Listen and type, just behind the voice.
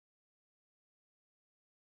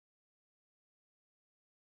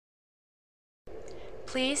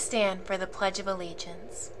Please stand for the Pledge of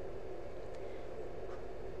Allegiance.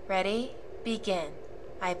 Ready? Begin.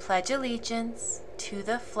 I pledge allegiance to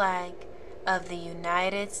the flag of the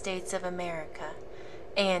United States of America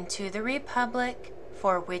and to the republic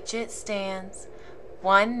for which it stands,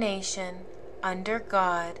 one nation, under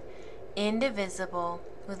God, indivisible,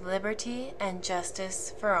 with liberty and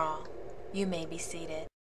justice for all. You may be seated.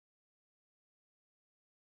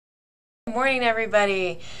 Good morning,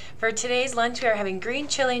 everybody. For today's lunch, we are having green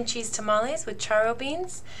chili and cheese tamales with charro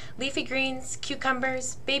beans, leafy greens,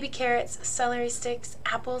 cucumbers, baby carrots, celery sticks,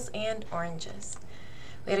 apples, and oranges.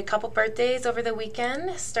 We had a couple birthdays over the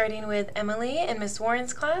weekend, starting with Emily in Miss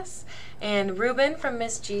Warren's class and Ruben from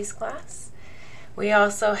Miss G's class. We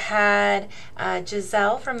also had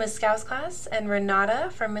Giselle from Miss Scou's class and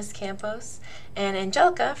Renata from Miss Campos and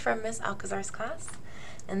Angelica from Miss Alcazar's class.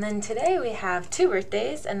 And then today we have two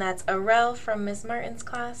birthdays, and that's Arel from Miss Martin's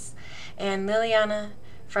class and Liliana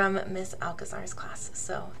from Miss Alcazar's class.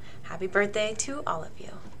 So happy birthday to all of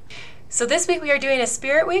you. So this week we are doing a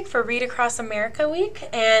Spirit Week for Read Across America Week,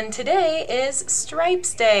 and today is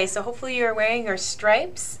Stripes Day. So hopefully you're wearing your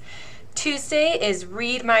stripes. Tuesday is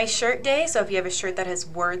Read My Shirt Day, so if you have a shirt that has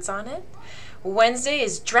words on it. Wednesday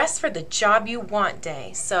is Dress for the Job You Want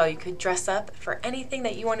Day, so you could dress up for anything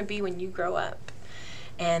that you want to be when you grow up.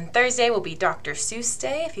 And Thursday will be Dr. Seuss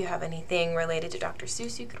Day, if you have anything related to Dr.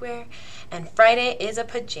 Seuss you could wear. And Friday is a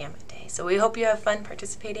Pajama Day, so we hope you have fun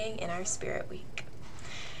participating in our Spirit Week.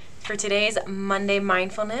 For today's Monday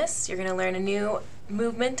Mindfulness, you're going to learn a new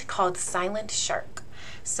movement called Silent Shark.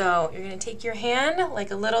 So you're going to take your hand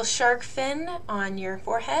like a little shark fin on your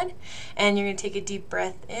forehead, and you're going to take a deep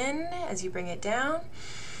breath in as you bring it down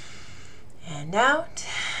and out.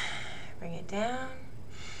 Bring it down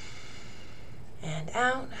and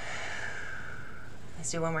out. Let's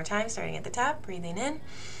do one more time, starting at the top, breathing in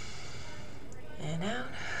and out.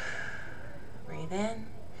 Breathe in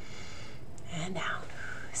and out.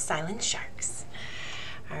 Silent sharks.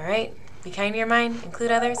 All right, be kind to your mind, include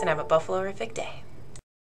others, and have a buffalo-rific day.